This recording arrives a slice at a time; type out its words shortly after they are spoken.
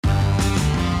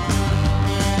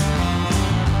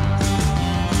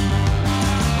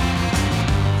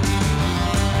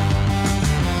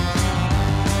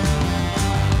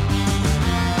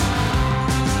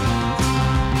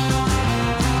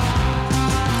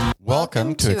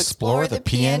Welcome to Explore the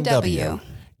PNW.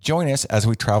 Join us as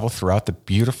we travel throughout the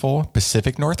beautiful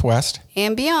Pacific Northwest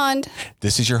and beyond.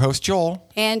 This is your host, Joel.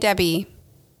 And Debbie.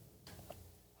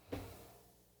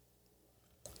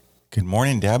 Good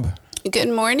morning, Deb. Good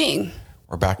morning.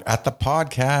 We're back at the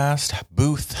podcast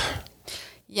booth.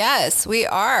 Yes, we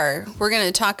are. We're going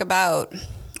to talk about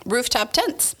rooftop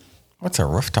tents. What's a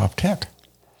rooftop tent?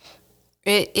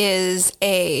 It is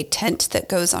a tent that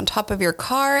goes on top of your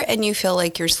car and you feel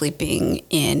like you're sleeping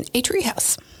in a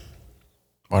treehouse.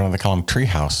 Why don't they call them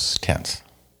treehouse tents?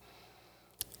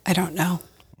 I don't know.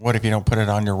 What if you don't put it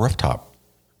on your rooftop?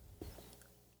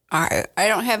 I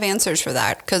don't have answers for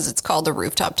that because it's called a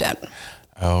rooftop tent.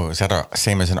 Oh, is that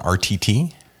same as an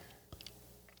RTT?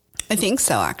 I think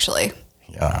so, actually.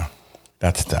 Yeah.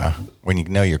 That's when you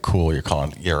know you're cool, you're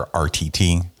calling it your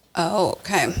RTT. Oh,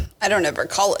 okay. I don't ever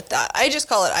call it that. I just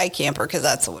call it IKamper because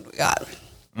that's the one we got.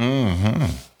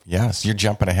 Mm-hmm. Yes, you're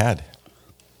jumping ahead.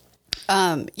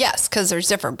 Yes, because there's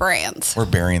different brands. We're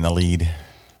bearing the lead.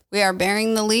 We are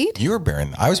bearing the lead?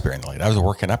 I was bearing the lead. I was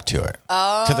working up to it.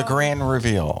 Oh. To the grand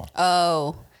reveal.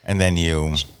 Oh. And then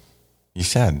you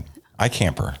said,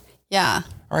 IKamper. Yeah.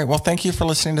 All right. Well, thank you for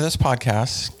listening to this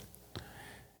podcast.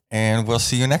 And we'll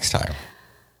see you next time.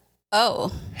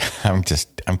 Oh. I'm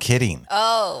kidding.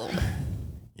 Oh.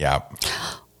 Yeah.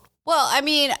 Well, I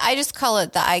mean, I just call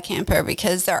it the IKamper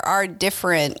because there are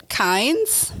different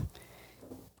kinds.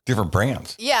 Different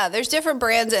brands. Yeah, there's different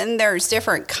brands and there's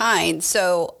different kinds.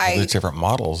 So there's different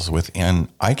models within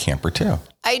IKamper too.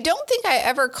 I don't think I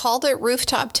ever called it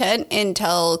rooftop tent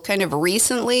until kind of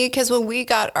recently because when we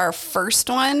got our first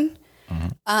one,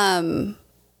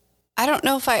 I don't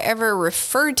know if I ever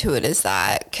referred to it as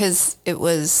that because it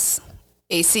was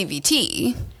a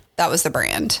CVT. That was the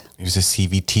brand. It was a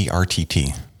CVT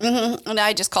RTT. Mm-hmm. And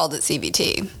I just called it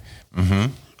CVT.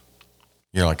 Mm-hmm.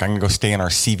 You're like, I'm going to go stay in our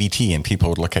CVT. And people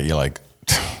would look at you like,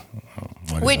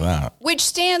 what is that? Which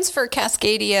stands for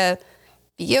Cascadia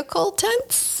Vehicle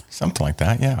Tents. Something like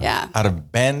that, yeah. Yeah. Out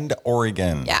of Bend,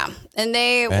 Oregon. Yeah. And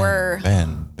they were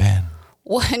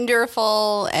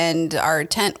wonderful. And our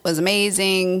tent was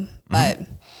amazing. But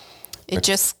it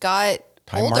just got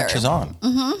time older. Marches on.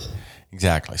 Mm-hmm.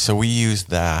 Exactly. So we used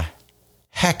the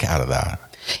heck out of that.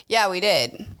 Yeah, we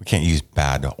did. We can't use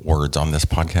bad words on this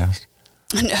podcast.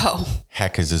 No.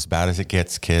 Heck is as bad as it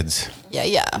gets, kids.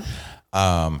 Yeah.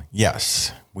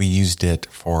 Yes. We used it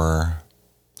for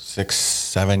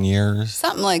 6-7 years.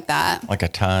 Something like that. Like a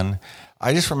ton.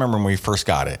 I just remember when we first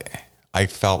got it, I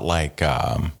felt like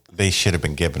they should have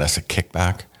been giving us a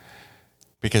kickback.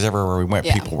 Because everywhere we went,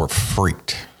 people were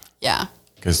freaked. Yeah.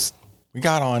 Because we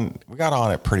got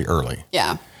on it pretty early.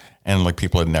 Yeah. And like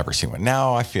people had never seen one.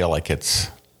 Now I feel like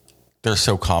they're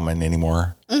so common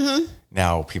anymore. Mm-hmm.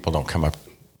 Now people don't come up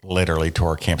literally to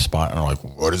our camp spot and are like,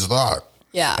 what is that?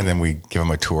 Yeah. And then we give them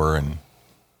a tour and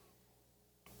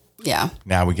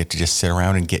now we get to just sit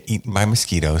around and get eaten by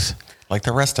mosquitoes like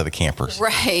the rest of the campers.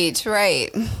 Right.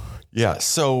 Yeah.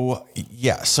 So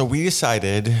we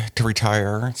decided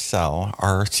to sell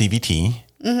our CVT,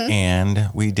 and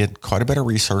we did quite a bit of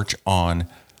research on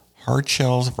hard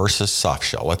shells versus soft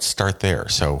shell. Let's start there.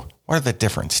 So what are the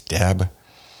difference, Deb?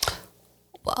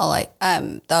 Well,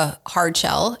 the hard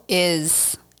shell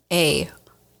is a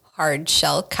hard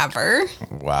shell cover.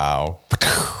 Wow.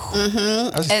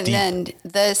 Mm-hmm. And deep. Then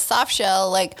the soft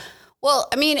shell,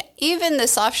 even the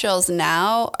soft shells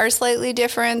now are slightly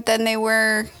different than they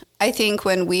were, I think,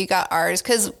 when we got ours.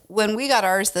 Because when we got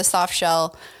ours, the soft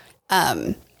shell,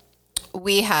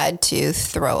 we had to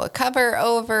throw a cover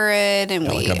over it, and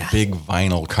like a big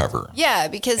vinyl cover. Yeah,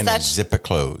 because that's zip it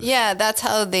closed. Yeah, that's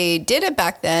how they did it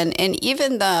back then. And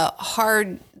even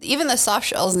the soft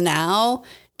shells now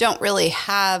don't really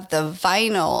have the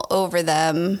vinyl over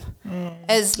them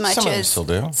as much some as of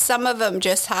them still do. Some of them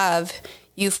just have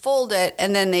you fold it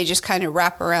and then they just kind of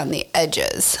wrap around the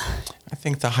edges. I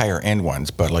think the higher end ones,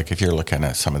 but like if you're looking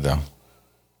at some of the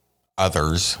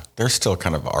others, they're still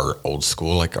kind of our old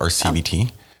school, like our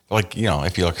CVT. Like,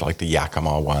 if you look at like the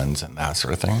Yakima ones and that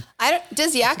sort of thing.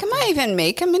 Does Yakima even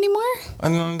make them anymore?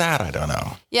 And that I don't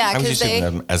know. Yeah, I was just using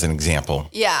them as an example.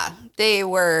 Yeah, they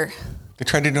were. They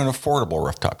tried to do an affordable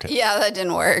rooftop tent. Yeah, that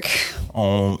didn't work.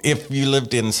 If you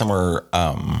lived in somewhere,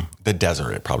 the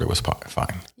desert, it probably was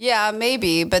fine. Yeah,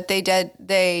 maybe, but they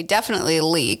definitely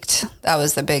leaked. That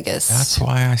was the biggest. That's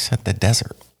why I said the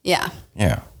desert. Yeah.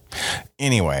 Yeah.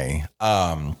 Anyway,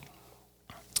 so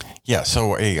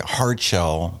a hard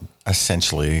shell,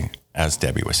 essentially, as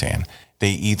Debbie was saying, they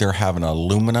either have an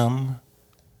aluminum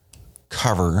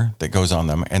cover that goes on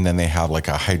them, and then they have like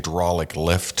a hydraulic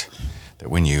lift that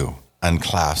when you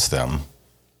unclasp them,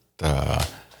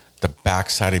 the the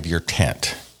backside of your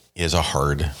tent is a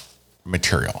hard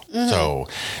material. So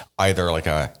either like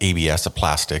a ABS, a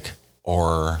plastic,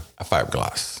 or a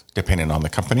fiberglass, depending on the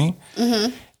company.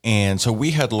 And so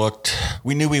we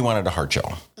knew we wanted a hard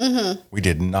shell.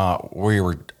 We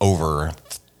were over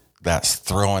that,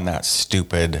 throwing that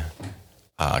stupid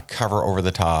cover over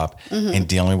the top and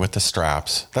dealing with the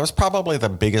straps. That was probably the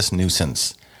biggest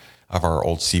nuisance of our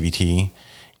old CVT,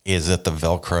 is that the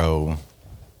Velcro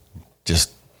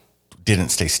just didn't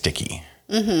stay sticky.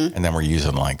 And then we're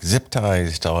using like zip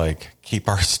ties to like keep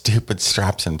our stupid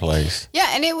straps in place.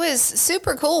 Yeah, and it was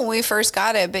super cool when we first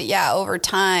got it, but yeah, over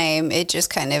time it just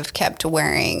kind of kept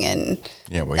wearing, and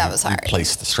that was hard. We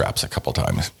replaced the straps a couple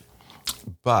times.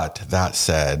 But that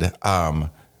said, so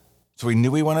we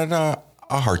knew we wanted a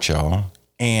hard shell,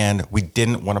 and we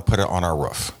didn't want to put it on our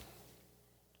roof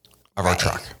of our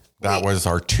truck. That was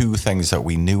our two things that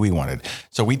we knew we wanted.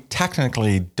 So we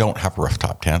technically don't have a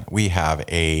rooftop tent. We have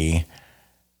a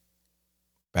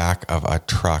back of a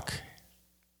truck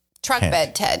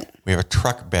bed tent. We have a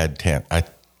truck bed tent, a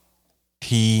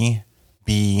TBT,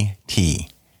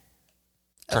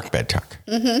 truck bed truck.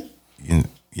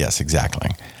 Yes,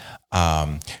 exactly.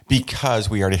 Because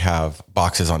we already have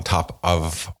boxes on top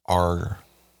of our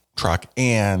truck,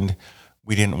 and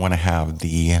we didn't want to have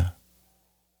the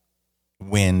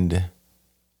wind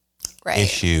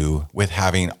issue with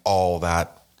having all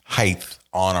that height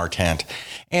on our tent.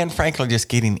 And frankly, just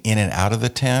getting in and out of the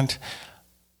tent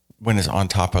when it's on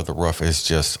top of the roof is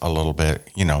just a little bit,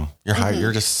 you're high,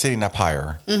 you're just sitting up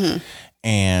higher.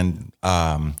 And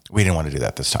we didn't want to do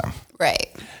that this time. Right.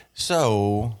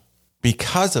 So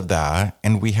because of that,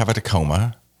 and we have a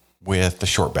Tacoma with the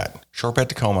short bed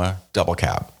Tacoma, double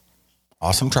cab.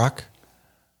 Awesome truck.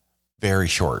 Very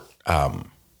short.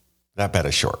 That bed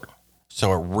is short.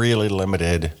 So it really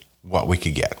limited what we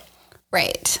could get.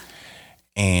 Right.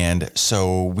 And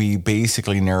so we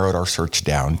basically narrowed our search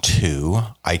down to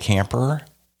IKamper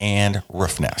and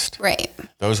Roof Nest. Right.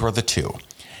 Those were the two.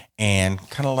 And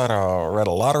kind of read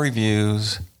a lot of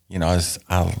reviews. As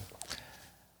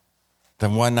the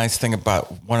one nice thing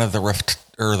about one of the Roof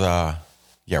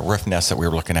Nests that we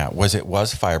were looking at was it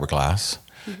was fiberglass.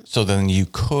 So then you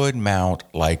could mount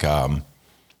like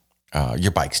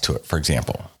your bikes to it, for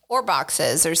example. Or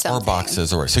boxes or something.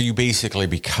 So you basically,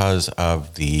 because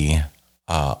of the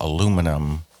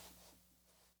aluminum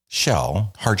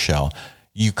shell, hard shell,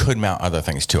 you could mount other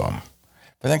things to them.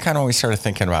 But then kind of when we started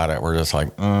thinking about it, we're just like,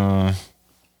 we kind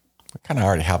of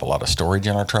already have a lot of storage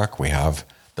in our truck. We have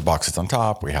the boxes on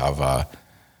top. We have a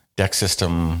deck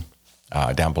system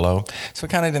down below. So we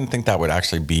kind of didn't think that would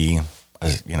actually be,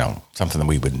 something that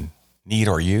we would need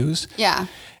or use. Yeah.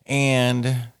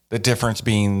 And the difference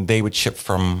being they would ship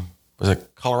from, was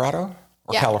it Colorado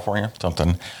or California?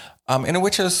 Something. And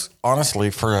which is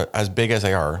honestly, for as big as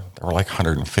they were like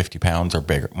 150 pounds or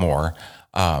bigger, more.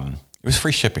 It was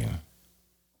free shipping.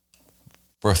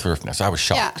 Both Roof Nest. I was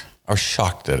shocked. Yeah. I was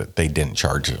shocked that they didn't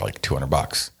charge like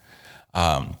 $200.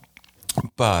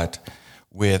 But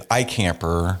with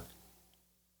IKamper,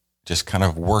 just kind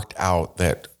of worked out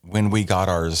that when we got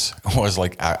ours was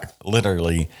like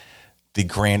literally the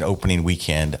grand opening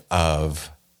weekend of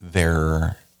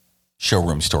their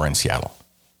showroom store in Seattle.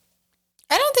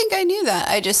 I don't think I knew that.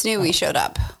 I just knew we showed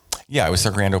up. Yeah, it was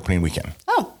their grand opening weekend.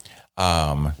 Oh.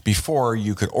 Before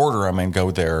you could order them and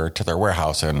go there to their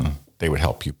warehouse and they would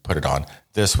help you put it on.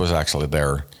 This was actually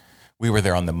we were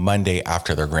there on the Monday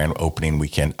after their grand opening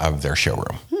weekend of their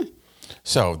showroom.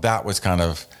 So that was kind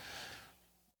of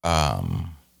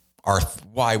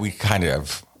why we kind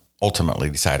of ultimately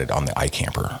decided on the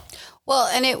IKamper. Well,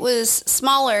 and it was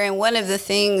smaller. And one of the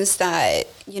things that,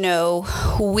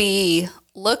 we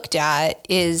looked at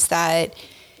is that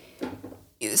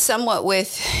somewhat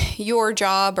with your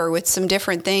job or with some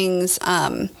different things,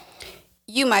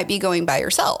 you might be going by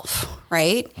yourself,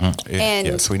 right?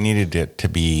 Yes, we needed it to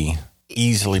be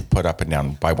easily put up and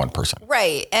down by one person.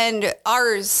 Right. And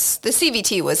ours, the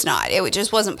CVT was not. It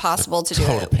just wasn't possible to do it.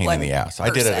 Total pain in the ass. I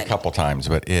did it a couple times,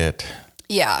 but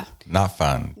not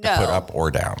fun to put up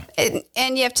or down.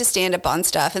 And you have to stand up on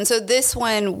stuff. And so this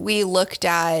one we looked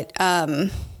at, I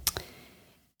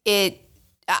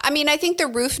think the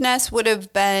Roof Nest would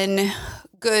have been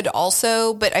good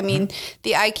also, but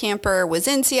the IKamper was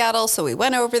in Seattle, so we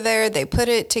went over there, they put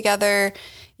it together,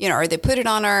 or they put it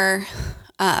on our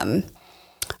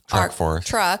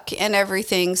truck and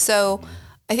everything. So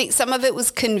I think some of it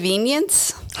was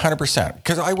convenience. 100%.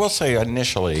 Because I will say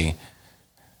initially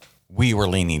we were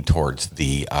leaning towards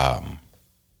the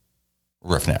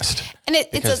Roof Nest. And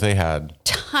they had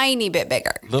tiny bit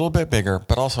bigger. A little bit bigger,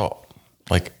 but also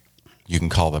like You can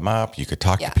call them up. You could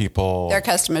talk to people. Their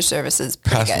customer service is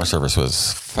pretty Customer good. service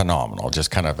was phenomenal.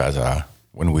 Just kind of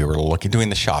when we were doing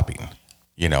the shopping,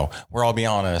 where I'll be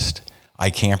honest,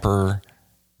 IKamper,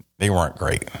 they weren't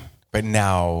great. But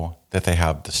now that they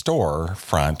have the store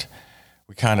front,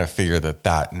 we kind of figure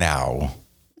that now,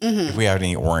 if we have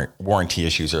any warranty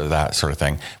issues or that sort of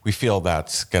thing, we feel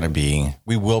that's going to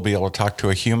we will be able to talk to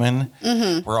a human.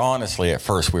 Where honestly, at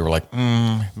first we were like,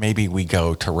 maybe we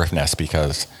go to Rift Nest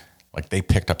because like they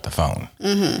picked up the phone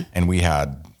and we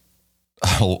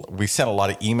sent a lot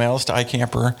of emails to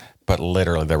IKamper, but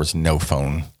literally there was no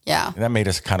phone. Yeah. And that made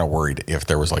us kind of worried if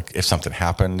something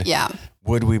happened. Yeah.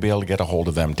 Would we be able to get a hold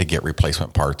of them to get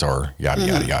replacement parts or yada,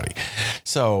 yada, yada.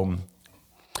 So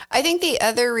I think the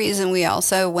other reason we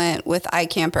also went with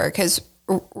IKamper, because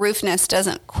Roof Nest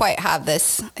doesn't quite have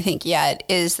this, I think, yet,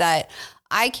 is that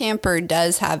IKamper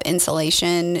does have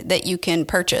insulation that you can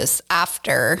purchase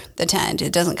after the tent.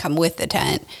 It doesn't come with the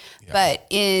tent, but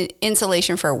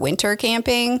insulation for winter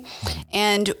camping.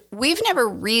 And we've never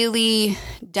really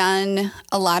done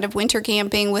a lot of winter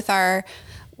camping with our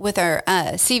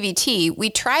CVT. We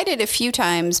tried it a few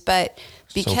times, but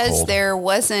because there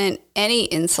wasn't any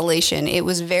insulation, it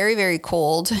was very, very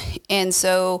cold. And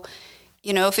so,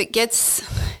 if it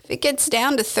gets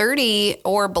down to 30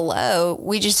 or below,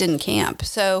 we just didn't camp.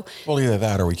 So, well, either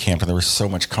that or we camped and there was so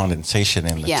much condensation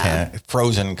in the tent,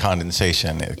 frozen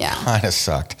condensation. It kind of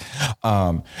sucked.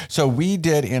 So we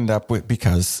did end up with,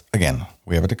 because again,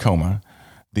 we have a Tacoma,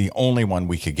 the only one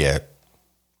we could get.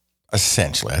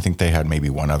 Essentially, I think they had maybe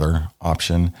one other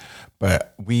option,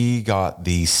 but we got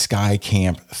the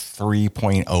SkyCamp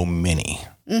 3.0 Mini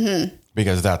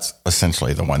because that's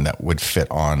essentially the one that would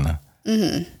fit on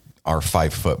our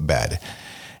 5-foot bed.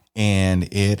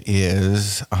 And it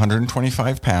is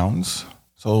 125 pounds,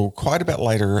 so quite a bit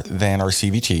lighter than our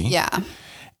CVT. Yeah.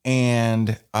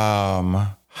 And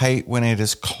height when it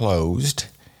is closed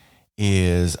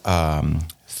is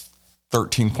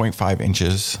 13.5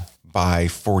 inches by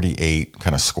 48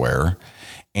 kind of square.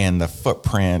 And the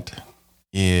footprint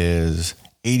is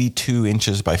 82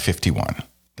 inches by 51.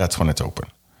 That's when it's open.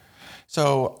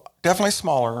 So definitely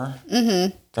smaller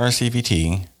than our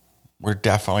CVT. We're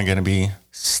definitely going to be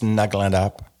snuggling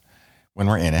up when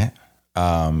we're in it.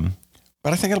 But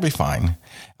I think it'll be fine.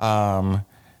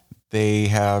 They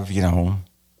have,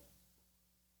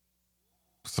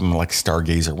 some like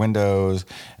Stargazer windows.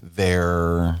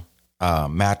 Their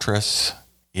mattress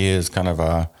is kind of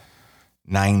a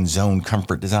 9-zone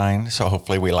comfort design. So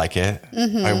hopefully we like it.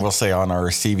 I will say on our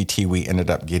CVT, we ended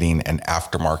up getting an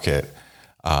aftermarket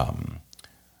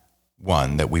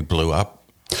one that we blew up.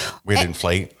 We had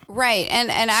inflate. Right. And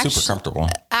actually, super comfortable.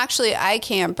 Actually,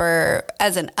 IKamper,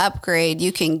 as an upgrade,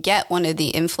 you can get one of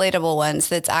the inflatable ones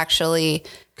that's actually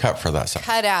cut for that size.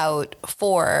 Cut out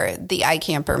for the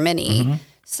IKamper Mini.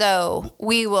 So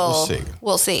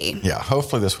we'll see. Yeah.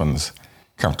 Hopefully this one's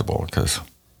comfortable because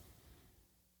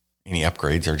any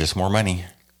upgrades are just more money.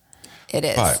 It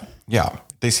is. But yeah,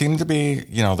 they seem to be,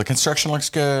 the construction looks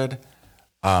good.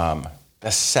 The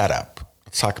setup.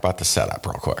 Let's talk about the setup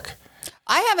real quick.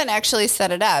 I haven't actually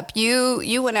set it up.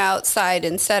 You went outside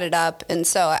and set it up, and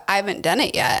so I haven't done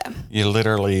it yet. You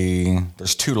literally,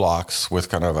 there's 2 locks with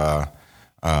kind of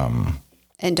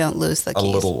and don't lose the keys. A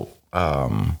little,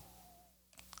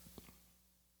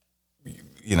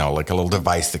 like a little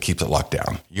device that keeps it locked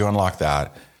down. You unlock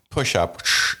that, push up,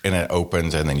 and it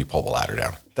opens, and then you pull the ladder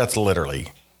down. That's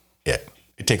literally it.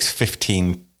 It takes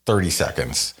 15, 30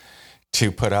 seconds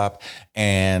to put up.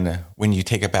 And when you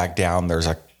take it back down, there's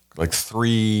like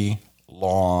 3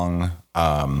 long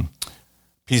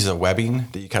pieces of webbing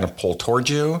that you kind of pull towards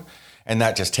you. And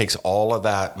that just takes all of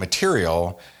that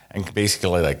material and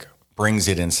basically like brings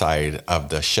it inside of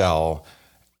the shell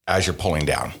as you're pulling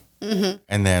down.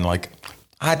 And then like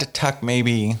I had to tuck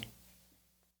maybe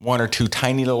 1 or 2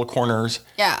 tiny little corners.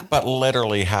 Yeah. But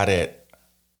literally had it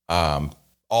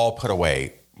all put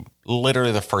away.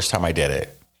 Literally the first time I did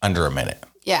it, under a minute.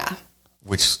 Yeah.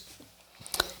 Which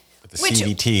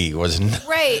CVT was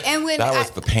right, and when that was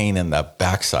the pain in the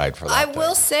backside for that. I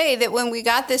will say that when we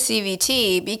got the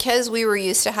CVT, because we were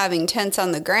used to having tents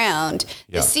on the ground,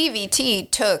 the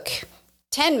CVT took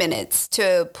 10 minutes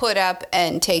to put up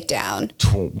and take down.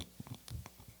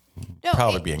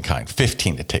 Probably being kind,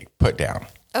 15 to put down.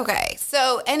 Okay,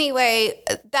 so anyway,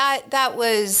 that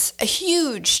was a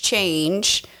huge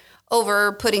change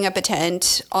over putting up a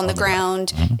tent on the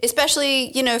ground, especially,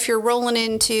 if you're rolling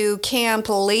into camp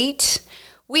late,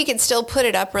 we could still put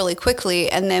it up really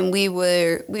quickly. And then we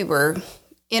were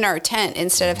in our tent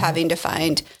instead of having to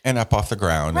find. And up off the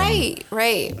ground. Right.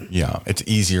 Yeah. It's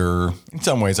easier in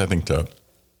some ways, I think, to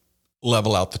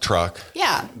level out the truck.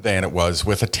 Yeah. Than it was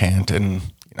with a tent and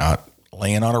not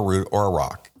laying on a root or a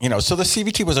rock. So the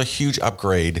CVT was a huge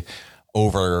upgrade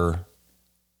over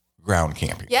ground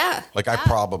camping. Yeah. Like I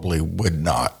probably would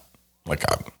not,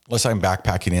 unless I'm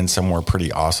backpacking in somewhere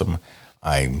pretty awesome,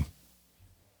 I'm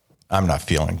not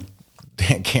feeling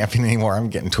camping anymore. I'm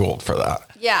getting too old for that.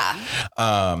 Yeah.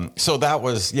 So that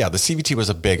was, the CVT was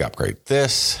a big upgrade.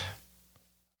 This,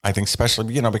 I think,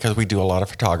 especially, because we do a lot of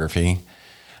photography.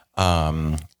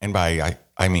 And by,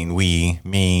 I mean,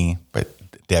 me, but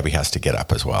Debbie has to get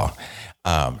up as well.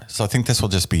 So I think this will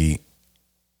just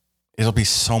it'll be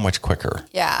so much quicker.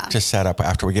 Yeah. To set up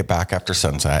after we get back after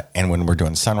sunset. And when we're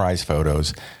doing sunrise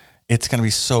photos, it's going to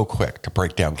be so quick to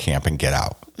break down camp and get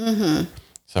out. Mm-hmm.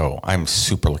 So I'm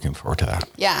super looking forward to that.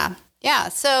 Yeah. Yeah.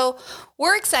 So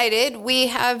we're excited. We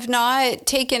have not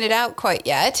taken it out quite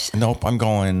yet. Nope. I'm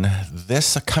going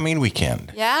this coming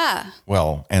weekend. Yeah.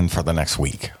 Well, and for the next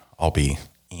week, I'll be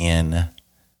in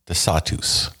the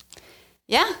Sawtooth.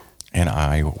 Yeah. And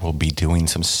I will be doing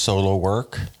some solo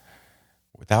work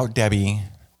without Debbie.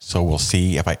 So we'll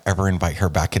see if I ever invite her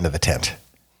back into the tent.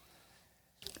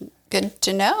 Good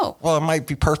to know. Well, it might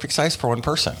be perfect size for one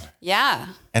person. Yeah.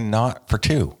 And not for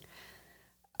two.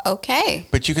 Okay.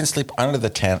 But you can sleep under the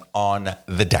tent on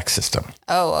the deck system.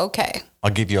 Oh, okay.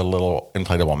 I'll give you a little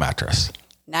inflatable mattress.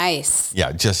 Nice.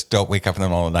 Yeah, just don't wake up in the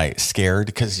middle of the night scared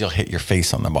because you'll hit your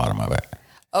face on the bottom of it.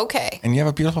 Okay. And you have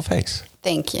a beautiful face.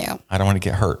 Thank you. I don't want to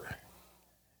get hurt.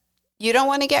 You don't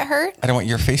want to get hurt? I don't want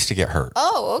your face to get hurt.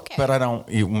 Oh, okay. But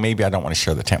maybe I don't want to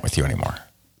share the tent with you anymore.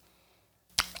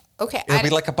 Okay. It'll be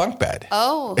like a bunk bed.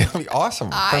 Oh. It'll be awesome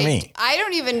for me. I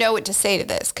don't even know what to say to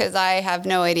this because I have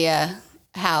no idea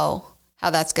how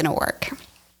that's going to work.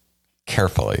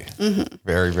 Carefully. Mm-hmm.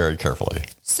 Very, very carefully.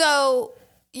 So,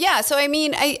 yeah. So, I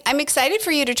mean, I'm excited for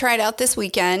you to try it out this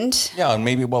weekend. Yeah. And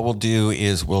maybe what we'll do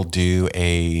is we'll do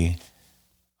an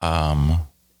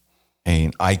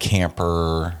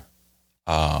IKamper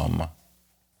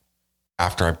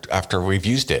after we've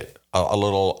used it. A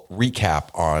little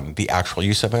recap on the actual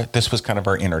use of it. This was kind of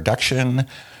our introduction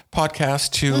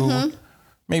podcast to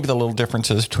maybe the little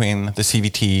differences between the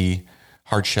CVT,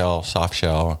 hard shell, soft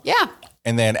shell. Yeah.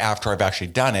 And then after I've actually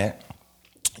done it,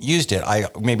 used it,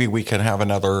 maybe we can have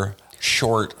another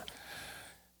short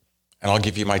and I'll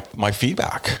give you my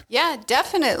feedback. Yeah,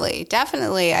 definitely.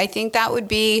 Definitely. I think that would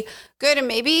be good. And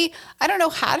maybe, I don't know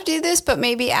how to do this, but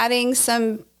maybe adding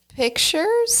some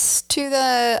pictures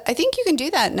to I think you can do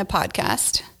that in a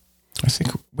podcast. I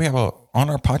think we have on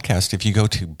our podcast, if you go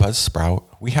to Buzzsprout,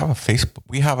 we have a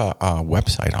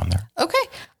website on there. Okay.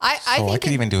 I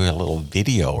could even do a little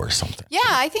video or something. Yeah,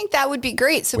 I think that would be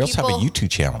great. So we also have a YouTube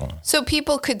channel. So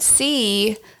people could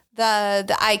see the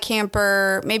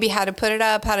IKamper, maybe how to put it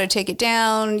up, how to take it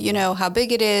down, how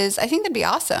big it is. I think that'd be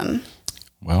awesome.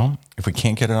 Well, if we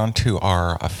can't get it onto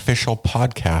our official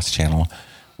podcast channel,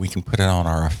 we can put it on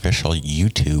our official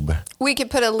YouTube. We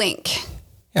could put a link.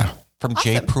 Yeah, from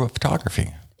Awesome. J. Pruitt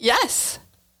Photography. Yes.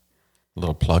 A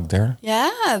little plug there.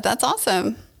 Yeah, that's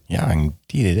awesome. Yeah,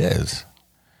 indeed it is.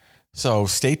 So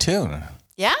stay tuned.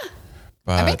 Yeah,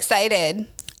 I'm excited.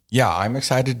 Yeah, I'm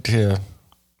excited the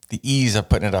ease of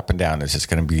putting it up and down is just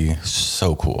going to be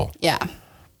so cool. Yeah.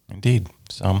 Indeed.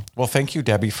 So, well, thank you,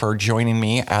 Debbie, for joining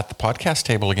me at the podcast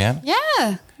table again.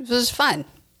 Yeah, it was fun.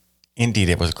 Indeed,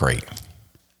 it was great.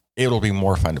 It'll be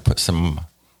more fun to put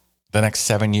the next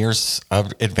 7 years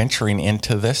of adventuring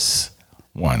into this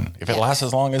one. If it lasts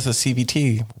as long as the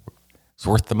CVT, it's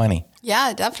worth the money.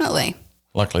 Yeah, definitely.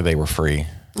 Luckily, they were free.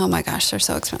 Oh my gosh, they're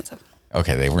so expensive.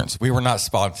 Okay, we were not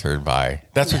sponsored by.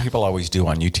 That's what people always do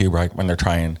on YouTube, right? When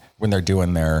they're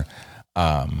doing their,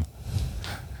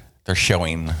 they're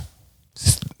showing,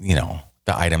 the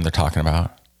item they're talking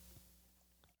about,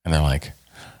 and they're like,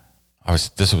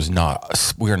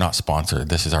 we are not sponsored.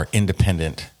 This is our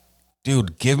independent.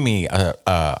 Dude, give me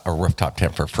a rooftop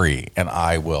tent for free, and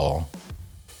I'll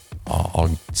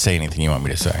say anything you want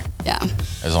me to say. Yeah.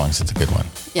 As long as it's a good one.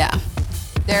 Yeah.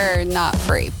 They're not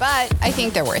free, but I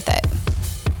think they're worth it.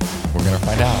 We're going to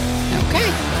find out. Okay.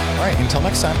 All right. Until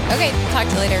next time. Okay. Talk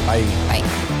to you later. Bye.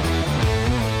 Bye.